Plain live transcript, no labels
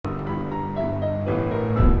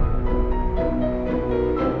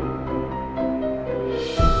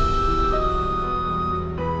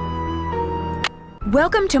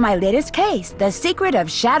Welcome to my latest case, The Secret of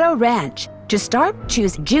Shadow Ranch. To start,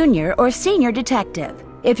 choose Junior or Senior Detective.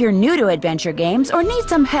 If you're new to adventure games or need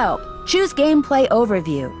some help, choose Gameplay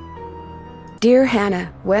Overview. Dear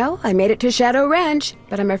Hannah, well, I made it to Shadow Ranch,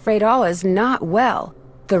 but I'm afraid all is not well.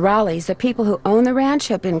 The Raleighs, the people who own the ranch,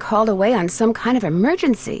 have been called away on some kind of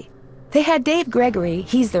emergency. They had Dave Gregory,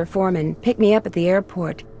 he's their foreman, pick me up at the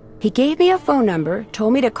airport. He gave me a phone number,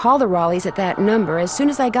 told me to call the Raleighs at that number as soon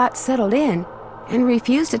as I got settled in, and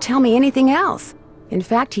refused to tell me anything else. In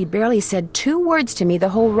fact, he barely said 2 words to me the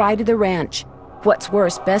whole ride to the ranch. What's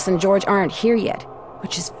worse, Bess and George aren't here yet,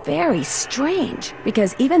 which is very strange,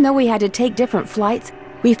 because even though we had to take different flights,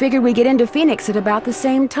 we figured we'd get into Phoenix at about the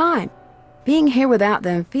same time. Being here without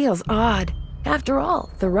them feels odd. After all,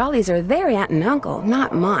 the Raleighs are their aunt and uncle,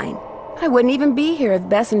 not mine. I wouldn't even be here if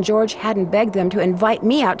Bess and George hadn't begged them to invite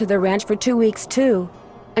me out to the ranch for 2 weeks, too.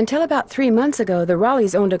 Until about 3 months ago, the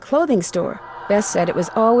Raleighs owned a clothing store. Bess said it was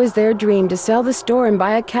always their dream to sell the store and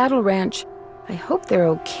buy a cattle ranch. I hope they're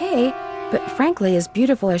okay, but frankly, as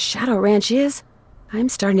beautiful as Shadow Ranch is, I'm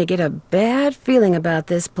starting to get a bad feeling about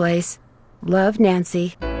this place. Love,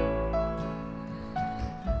 Nancy.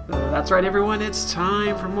 That's right, everyone. It's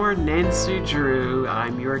time for more Nancy Drew.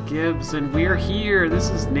 I'm YourGibs, and we're here.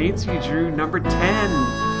 This is Nancy Drew number 10.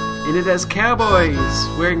 And it has cowboys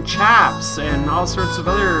wearing chaps and all sorts of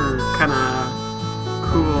other kind of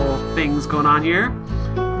cool things going on here.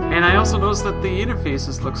 And I also noticed that the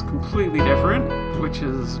interfaces looks completely different, which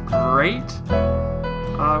is great.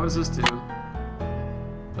 What does this do?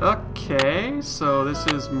 Okay, so this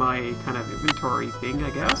is my kind of inventory thing, I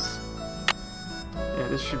guess. Yeah,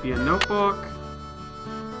 this should be a notebook.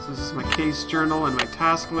 So this is my case journal and my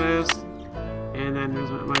task list. And then there's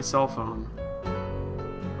my cell phone.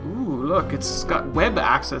 Ooh, look, it's got web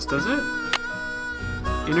access, does it?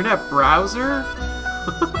 Internet browser?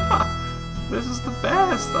 This is the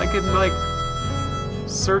best. I can, like,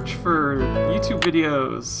 search for YouTube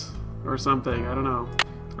videos or something. I don't know.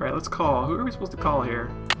 Alright, let's call. Who are we supposed to call here?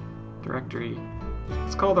 Directory.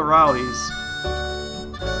 Let's call the Raleighs.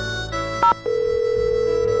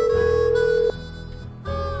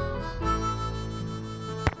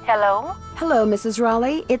 Hello? Hello, Mrs.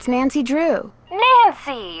 Raleigh. It's Nancy Drew.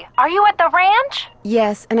 Nancy! Are you at the ranch?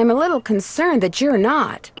 Yes, and I'm a little concerned that you're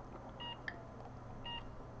not.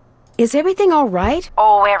 Is everything all right?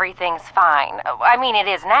 Oh, everything's fine. I mean, it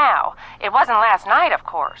is now. It wasn't last night, of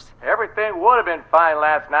course. Everything would have been fine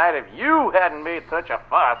last night if you hadn't made such a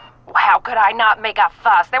fuss. How could I not make a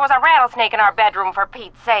fuss? There was a rattlesnake in our bedroom, for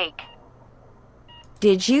Pete's sake.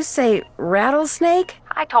 Did you say rattlesnake?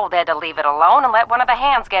 I told Ed to leave it alone and let one of the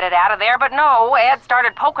hands get it out of there, but no, Ed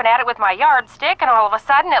started poking at it with my yardstick, and all of a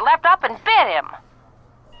sudden it leapt up and bit him.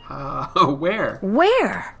 Where?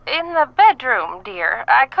 Where? In the bedroom, dear.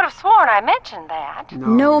 I could have sworn I mentioned that.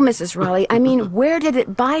 No, Mrs. Raleigh. I mean, where did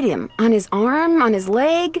it bite him? On his arm? On his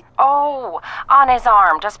leg? Oh, on his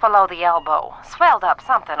arm, just below the elbow. Swelled up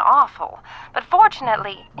something awful. But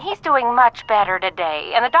fortunately, he's doing much better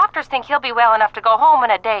today, and the doctors think he'll be well enough to go home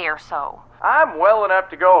in a day or so. I'm well enough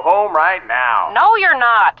to go home right now. No, you're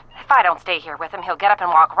not. If I don't stay here with him, he'll get up and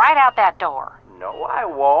walk right out that door. No, I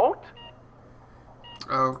won't.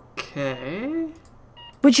 Okay.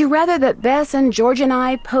 Would you rather that Bess and George and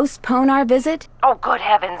I postpone our visit? Oh, good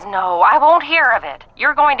heavens, no. I won't hear of it.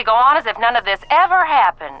 You're going to go on as if none of this ever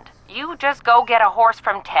happened. You just go get a horse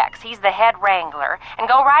from Tex. He's the head wrangler, and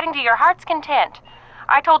go riding to your heart's content.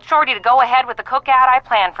 I told Shorty to go ahead with the cookout I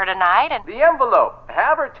planned for tonight, and... The envelope.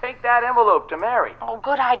 Have her take that envelope to Mary. Oh,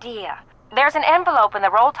 good idea. There's an envelope in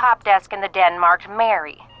the roll-top desk in the den marked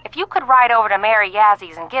Mary. If you could ride over to Mary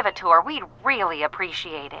Yazzy's and give it to her, we'd really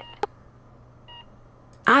appreciate it.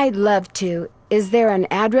 I'd love to. Is there an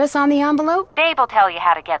address on the envelope? Dave will tell you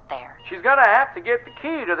how to get there. She's gonna have to get the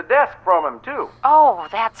key to the desk from him, too. Oh,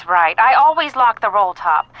 that's right. I always lock the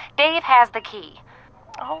roll-top. Dave has the key.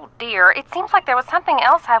 Oh, dear. It seems like there was something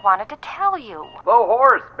else I wanted to tell you. The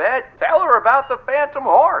horse, Bet. Tell her about the phantom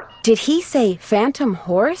horse. Did he say phantom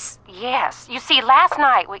horse? Yes. You see, last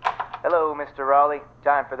night we... Hello, Mr. Raleigh.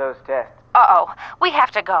 Time for those tests. Uh-oh. We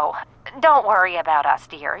have to go. Don't worry about us,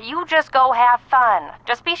 dear. You just go have fun.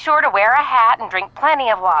 Just be sure to wear a hat and drink plenty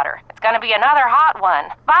of water. It's going to be another hot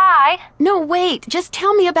one. Bye! No, wait. Just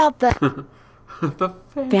tell me about the... The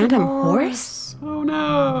Phantom horse? Oh,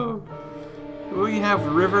 no. We have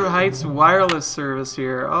River Heights wireless service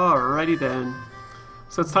here. Alrighty then.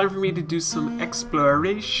 So it's time for me to do some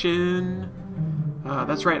exploration.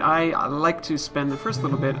 That's right, I like to spend the first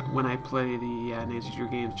little bit when I play the Nancy Drew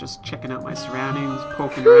games just checking out my surroundings,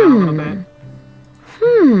 poking around a little bit.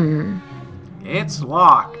 It's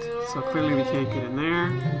locked, so clearly we can't get in there.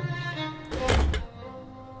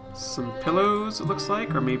 Some pillows, it looks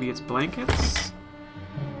like, or maybe it's blankets.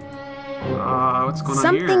 What's going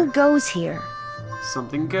on here? Something goes here.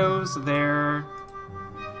 Something goes there.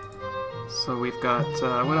 So we've got,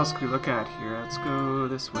 what else can we look at here? Let's go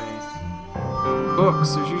this way.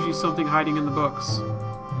 Books. There's usually something hiding in the books.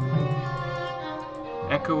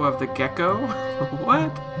 Echo of the Gecko?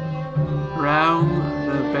 What? Round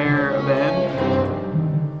the Bear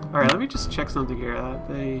Bend. Alright, let me just check something here.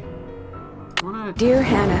 Dear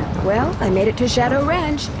Hannah, well, I made it to Shadow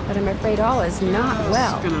Ranch, but I'm afraid all is not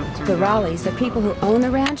well. The Raleighs, the people who own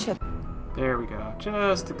the ranch, have... There we go.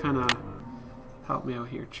 Just to kind of help me out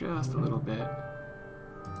here just a little bit.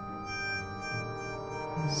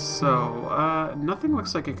 So, nothing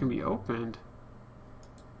looks like it can be opened.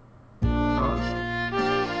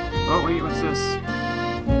 Oh wait, what's this?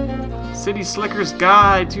 City Slicker's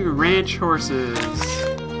Guide to Ranch Horses.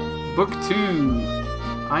 Book 2.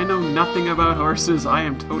 I know nothing about horses. I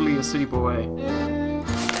am totally a city boy.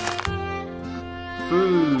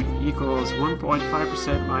 Food equals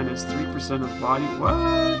 1.5% minus 3% of body. What?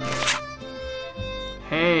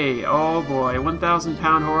 Hay. Oh boy. 1,000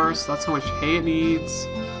 pound horse. That's how much hay it needs.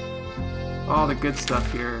 All the good stuff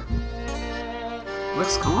here.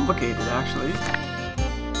 Looks complicated, actually.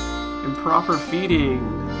 Improper feeding.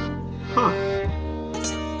 Huh.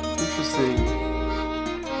 Interesting.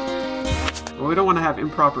 Well, we don't want to have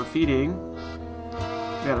improper feeding.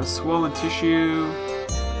 We got a swollen tissue.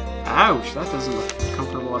 Ouch, that doesn't look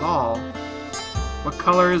comfortable at all. What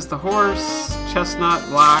color is the horse? Chestnut,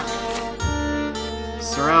 black.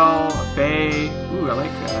 Sorrel, bay. Ooh, I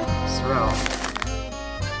like sorrel.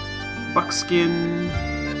 Buckskin.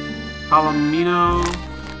 Palomino.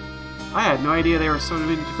 I had no idea there were so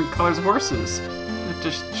many different colors of horses. That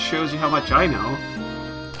just shows you how much I know.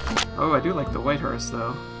 Oh, I do like the white horse,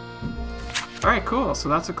 though. Alright, cool. So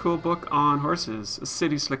that's a cool book on horses. A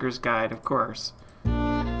City Slicker's Guide, of course.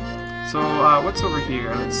 So, what's over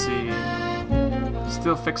here? Let's see.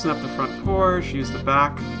 Still fixing up the front porch. Use the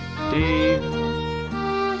back. Dave.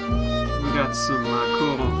 We got some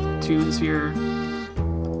cool tunes here.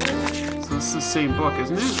 So this is the same book,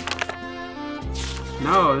 isn't it?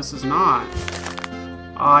 No, this is not.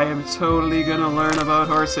 I am totally gonna learn about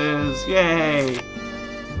horses. Yay!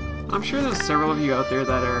 I'm sure there's several of you out there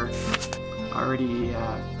that are already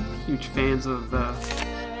huge fans of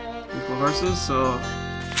beautiful horses, so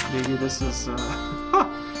maybe this is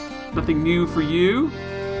nothing new for you.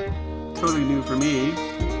 Totally new for me.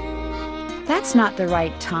 That's not the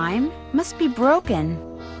right time. Must be broken.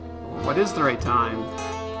 What is the right time?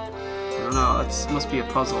 I don't know. That must be a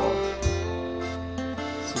puzzle.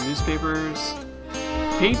 Some newspapers.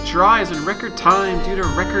 Paint dries in record time due to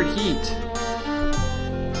record heat.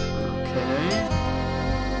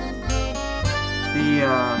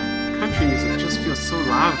 The country music just feels so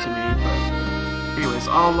loud to me, but anyways,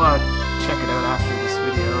 I'll check it out after this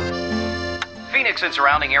video. Phoenix and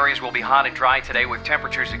surrounding areas will be hot and dry today, with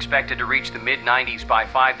temperatures expected to reach the mid-90s by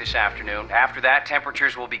 5 this afternoon. After that,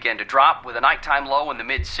 temperatures will begin to drop, with a nighttime low in the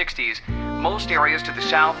mid-60s. Most areas to the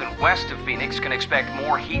south and west of Phoenix can expect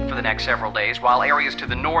more heat for the next several days, while areas to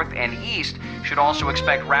the north and east should also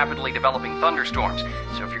expect rapidly developing thunderstorms.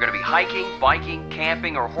 So if you're going to be hiking, biking,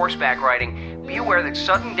 camping, or horseback riding, be aware that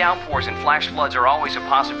sudden downpours and flash floods are always a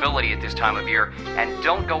possibility at this time of year, and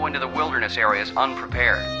don't go into the wilderness areas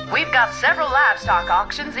unprepared. We've got several livestock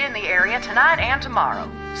auctions in the area tonight and tomorrow.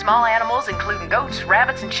 Small animals, including goats,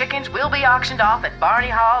 rabbits, and chickens, will be auctioned off at Barney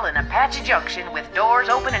Hall in Apache Junction, with doors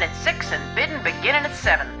opening at 6 and bidding beginning at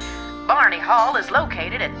 7. Barney Hall is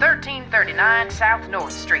located at 1339 South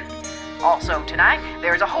North Street. Also tonight,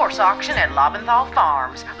 there's a horse auction at Lobenthal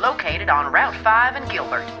Farms, located on Route 5 in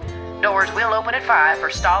Gilbert. Doors will open at 5 for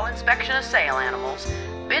stall inspection of sale animals.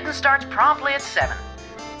 Bidding starts promptly at 7.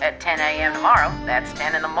 At 10 a.m. tomorrow, that's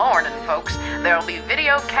 10 in the morning, folks, there'll be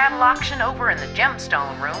video cattle auction over in the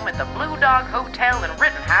Gemstone Room at the Blue Dog Hotel in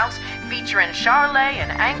Rittenhouse, featuring Charolais and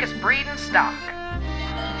Angus breeding stock.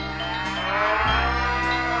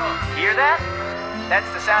 Hear that? That's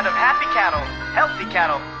the sound of happy cattle, healthy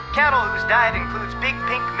cattle, cattle whose diet includes Big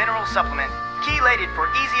Pink mineral supplement, chelated for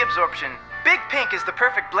easy absorption. Big Pink is the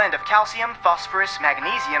perfect blend of calcium, phosphorus,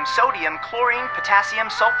 magnesium, sodium, chlorine, potassium,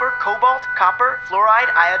 sulfur, cobalt, copper, fluoride,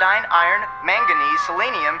 iodine, iron, manganese,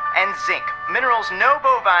 selenium, and zinc. Minerals no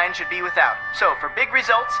bovine should be without. So for big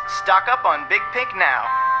results, stock up on Big Pink now.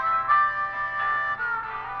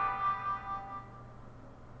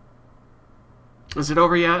 Is it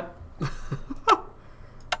over yet?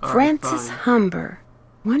 Frances Humber.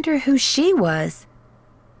 Wonder who she was.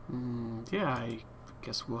 Yeah, I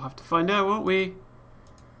guess we'll have to find out, won't we?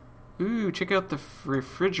 Ooh, check out the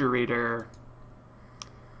refrigerator.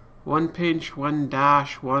 1 pinch, 1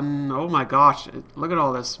 dash, 1... Oh my gosh, look at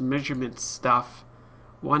all this measurement stuff.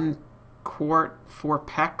 1 quart, 4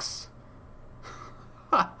 pecks.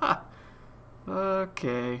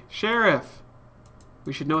 Okay. Sheriff.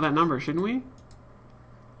 We should know that number, shouldn't we?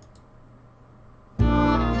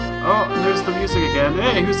 Oh, and there's the music again.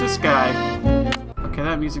 Hey, who's this guy? Okay,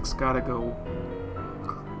 that music's gotta go.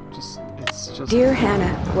 It's just... Dear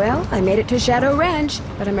Hannah, well, I made it to Shadow Ranch,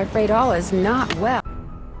 but I'm afraid all is not well.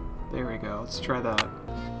 There we go. Let's try that.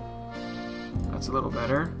 That's a little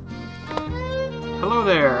better. Hello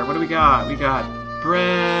there. What do we got? We got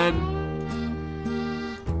bread.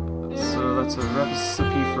 So that's a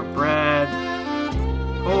recipe for bread.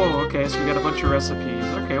 Oh, okay. So we got a bunch of recipes.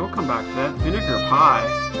 Okay, we'll come back to that. Vinegar pie.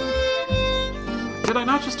 Did I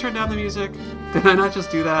not just turn down the music? Did I not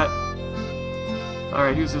just do that?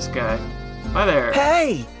 Alright, who's this guy? Hi there.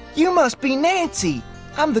 Hey, you must be Nancy.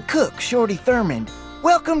 I'm the cook, Shorty Thurmond.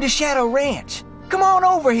 Welcome to Shadow Ranch. Come on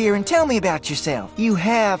over here and tell me about yourself. You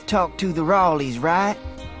have talked to the Rawleys, right?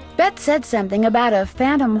 Bet said something about a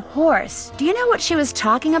phantom horse. Do you know what she was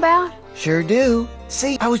talking about? Sure do.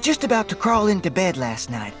 See, I was just about to crawl into bed last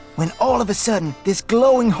night when all of a sudden this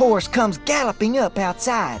glowing horse comes galloping up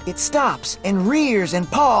outside. It stops and rears and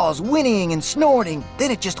paws, whinnying and snorting. Then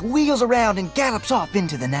it just wheels around and gallops off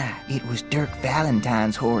into the night. It was Dirk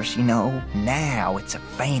Valentine's horse, you know. Now it's a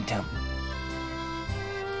phantom.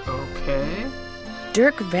 Okay.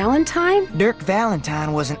 Dirk Valentine? Dirk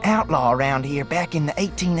Valentine was an outlaw around here back in the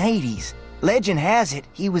 1880s. Legend has it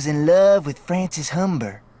he was in love with Frances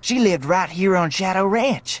Humber. She lived right here on Shadow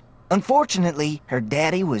Ranch. Unfortunately, her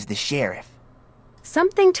daddy was the sheriff.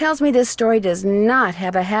 Something tells me this story does not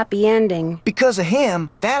have a happy ending. Because of him,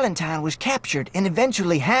 Valentine was captured and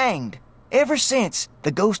eventually hanged. Ever since,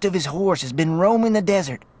 the ghost of his horse has been roaming the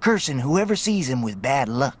desert, cursing whoever sees him with bad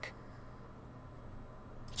luck.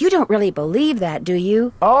 You don't really believe that, do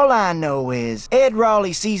you? All I know is, Ed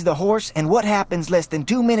Raleigh sees the horse, and what happens less than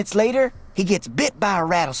 2 minutes later? He gets bit by a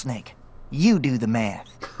rattlesnake. You do the math.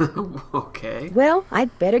 Okay. Well,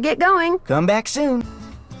 I'd better get going. Come back soon.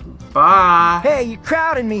 Bye. Hey, you're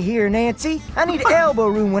crowding me here, Nancy. I need elbow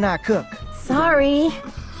room when I cook. Sorry.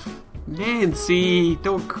 Nancy,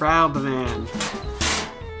 don't crowd the man.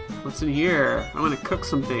 What's in here? I want to cook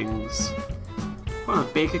some things. I want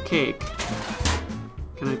to bake a cake.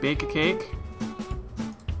 Can I bake a cake?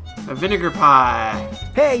 A vinegar pie.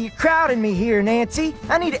 Hey, you're crowding me here, Nancy.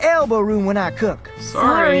 I need elbow room when I cook.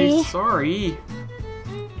 Sorry.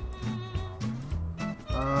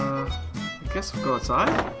 I guess we'll go outside.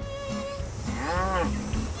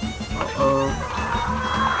 Uh-oh.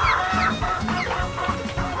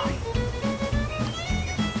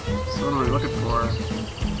 So what am I looking for?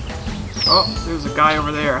 Oh, there's a guy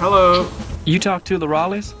over there. Hello. You talked to the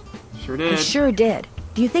Raleighs? Sure I did. sure did.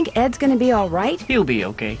 Do you think Ed's gonna be all right? He'll be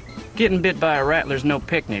okay. Getting bit by a rattler's no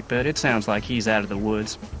picnic, but it sounds like he's out of the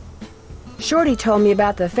woods. Shorty told me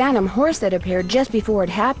about the phantom horse that appeared just before it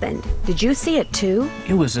happened. Did you see it too?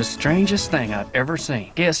 It was the strangest thing I've ever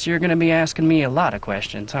seen. Guess you're gonna be asking me a lot of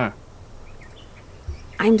questions, huh?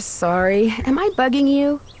 I'm sorry. Am I bugging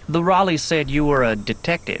you? The Raleighs said you were a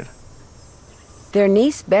detective. Their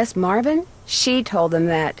niece, Bess Marvin? She told them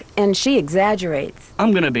that, and she exaggerates.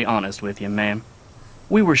 I'm gonna be honest with you, ma'am.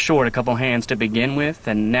 We were short a couple hands to begin with,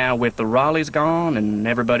 and now with the Raleighs gone and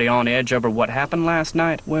everybody on edge over what happened last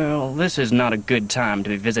night, well, this is not a good time to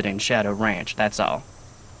be visiting Shadow Ranch, that's all.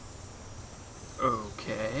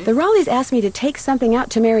 Okay. The Raleighs asked me to take something out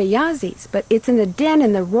to Mary Yazie's, but it's in the den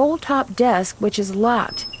in the roll-top desk, which is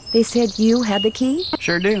locked. They said you had the key?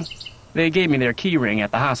 Sure do. They gave me their key ring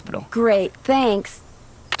at the hospital. Great, thanks.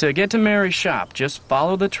 To get to Mary's shop, just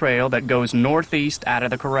follow the trail that goes northeast out of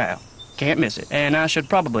the corral. Can't miss it. And I should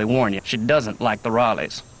probably warn you, she doesn't like the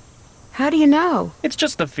Raleighs. How do you know? It's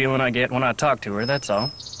just the feeling I get when I talk to her, that's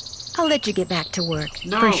all. I'll let you get back to work.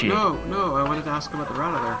 No, Appreciate no, I wanted to ask about the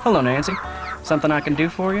rattler. Hello, Nancy. Something I can do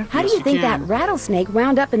for you? How do Yes, you you think that can. rattlesnake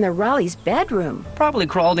wound up in the Raleighs' bedroom? Probably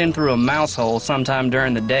crawled in through a mouse hole sometime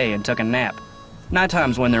during the day and took a nap.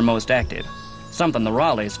 Nighttime's when they're most active. Something the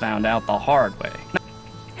Raleighs found out the hard way.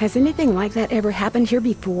 Has anything like that ever happened here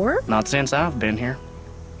before? Not since I've been here.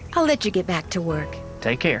 I'll let you get back to work.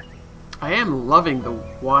 Take care. I am loving the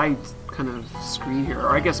wide kind of screen here, or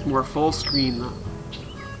I guess more full screen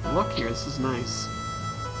look here. This is nice.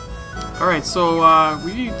 Alright, so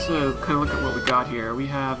we need to kind of look at what we got here. We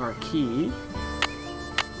have our key.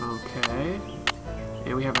 Okay.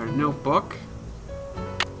 And we have our notebook.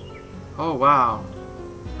 Oh, wow.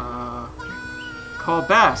 Call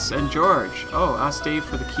Bess and George. Oh, ask Dave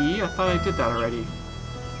for the key? I thought I did that already.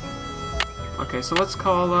 Okay, so let's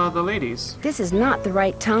call the ladies. This is not the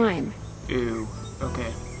right time. Ew.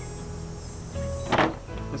 Okay.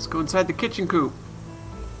 Let's go inside the kitchen coop.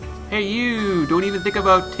 Hey, you! Don't even think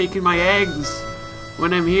about taking my eggs.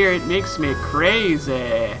 When I'm here, it makes me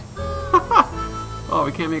crazy. Oh,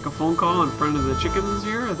 we can't make a phone call in front of the chickens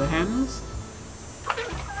here, or the hens?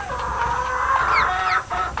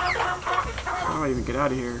 How do I even get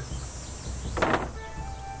out of here?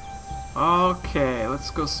 Okay, let's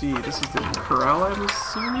go see. This is the corral, I'm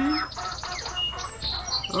assuming?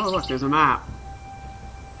 Oh, look, there's a map.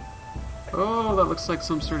 Oh, that looks like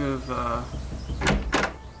some sort of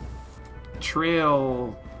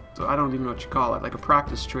trail. I don't even know what you call it, like a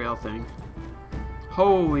practice trail thing.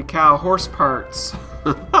 Holy cow, horse parts.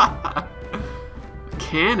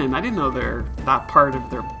 Cannon, I didn't know they're that part of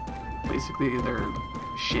their, basically their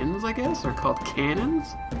shins, I guess, are called cannons.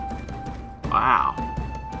 Wow.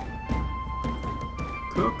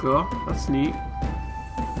 Cool, cool, that's neat.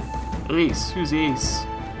 Ace, who's Ace?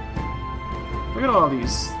 Look at all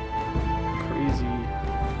these crazy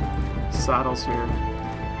saddles here.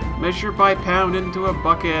 Measure by pound into a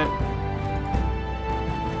bucket.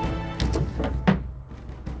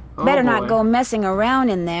 Oh, Better boy. not go messing around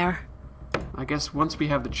in there. I guess once we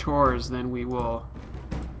have the chores, then we will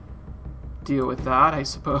deal with that, I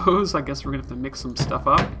suppose. I guess we're gonna have to mix some stuff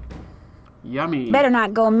up. Yummy. Better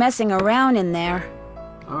not go messing around in there.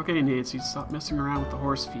 Okay, Nancy, stop messing around with the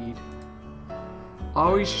horse feed.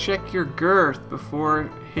 Always check your girth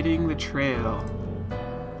before hitting the trail.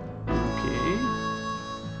 Okay.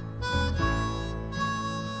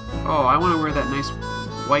 Oh, I want to wear that nice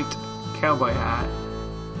white cowboy hat.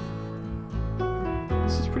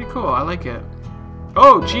 This is pretty cool. I like it.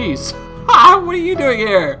 Oh, jeez. What are you doing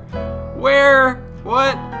here? Where?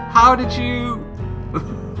 What? How did you...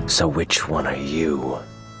 So which one are you?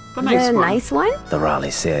 The nice one. Nice one? The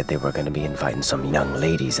Raleigh said they were going to be inviting some young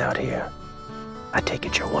ladies out here. I take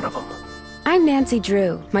it you're one of them. I'm Nancy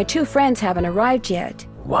Drew. My two friends haven't arrived yet.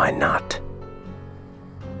 Why not?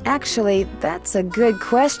 Actually, that's a good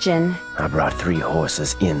question. I brought 3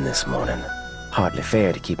 horses in this morning. Hardly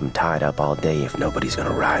fair to keep them tied up all day if nobody's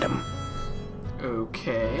gonna ride them.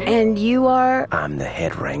 Okay. And you are? I'm the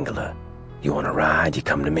head wrangler. You wanna ride, you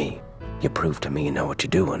come to me. You prove to me you know what you're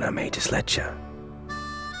doing, I may just let you.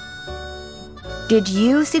 Did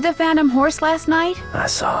you see the phantom horse last night? I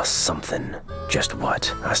saw something. Just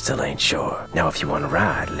what? I still ain't sure. Now if you wanna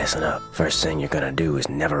ride, listen up. First thing you're gonna do is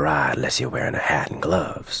never ride unless you're wearing a hat and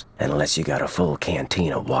gloves. And unless you got a full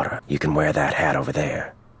canteen of water. You can wear that hat over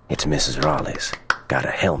there. It's Mrs. Raleigh's. Got a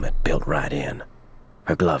helmet built right in.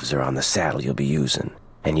 Her gloves are on the saddle you'll be using.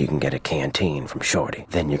 And you can get a canteen from Shorty.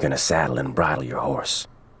 Then you're gonna saddle and bridle your horse.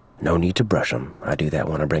 No need to brush him. I do that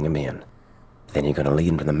when I bring him in. Then you're gonna lead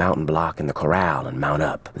him to the mountain block in the corral and mount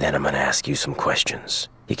up. Then I'm gonna ask you some questions.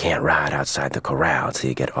 You can't ride outside the corral till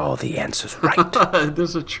you get all the answers right.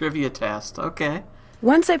 There's a trivia test. Okay.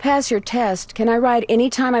 Once I pass your test, can I ride any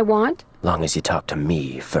time I want? Long as you talk to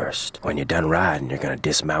me first. When you're done riding, you're gonna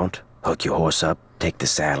dismount, hook your horse up, take the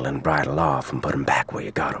saddle and bridle off and put him back where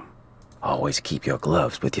you got him. Always keep your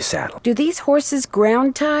gloves with your saddle. Do these horses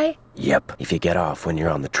ground tie? Yep. If you get off when you're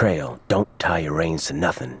on the trail, don't tie your reins to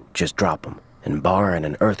nothing. Just drop them. And barring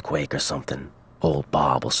an earthquake or something, old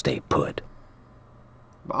Bob will stay put.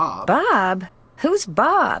 Bob? Bob? Who's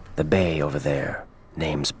Bob? The bay over there.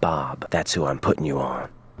 Name's Bob. That's who I'm putting you on.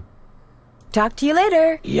 Talk to you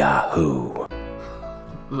later. Yahoo.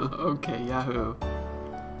 Okay, Yahoo.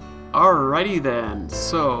 Alrighty then.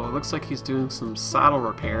 So, looks like he's doing some saddle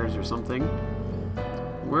repairs or something.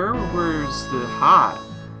 Where's the hat?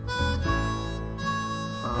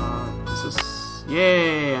 This is...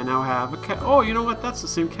 Yay, I now have a oh, you know what? That's the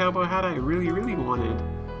same cowboy hat I really wanted.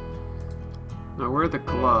 Now, where are the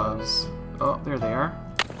gloves? Oh, there they are.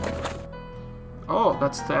 Oh,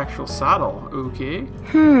 that's the actual saddle. Okay.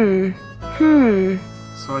 So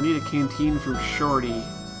I need a canteen from Shorty.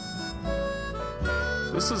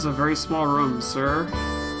 This is a very small room, sir.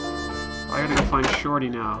 I gotta go find Shorty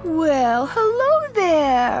now. Well, hello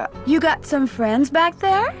there. You got some friends back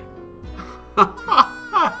there?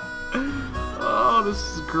 Oh, this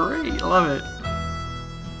is great. I love it.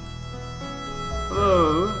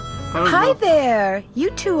 Oh. Hi there.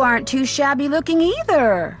 You two aren't too shabby looking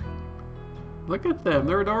either. Look at them.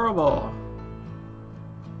 They're adorable.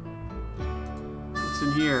 What's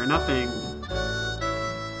in here? Nothing.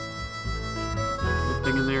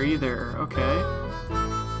 Nothing in there either. Okay.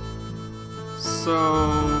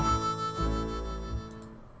 So...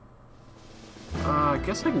 I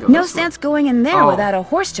guess I can go No this way. sense going in there without a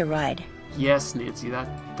horse to ride. Yes, Nancy, that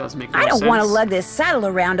does make more I don't sense. want to lug this saddle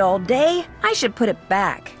around all day. I should put it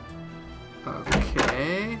back.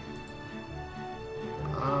 Okay.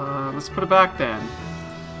 Let's put it back then.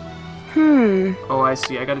 Oh, I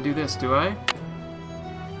see. I gotta do this, do I?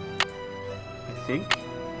 I think.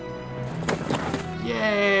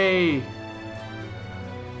 Yay!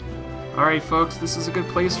 Alright, folks, this is a good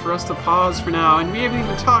place for us to pause for now, and we haven't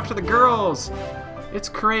even talked to the girls! It's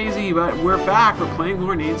crazy, but we're back. We're playing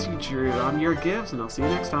more Nancy Drew. I'm YourGibs, and I'll see you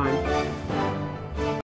next time.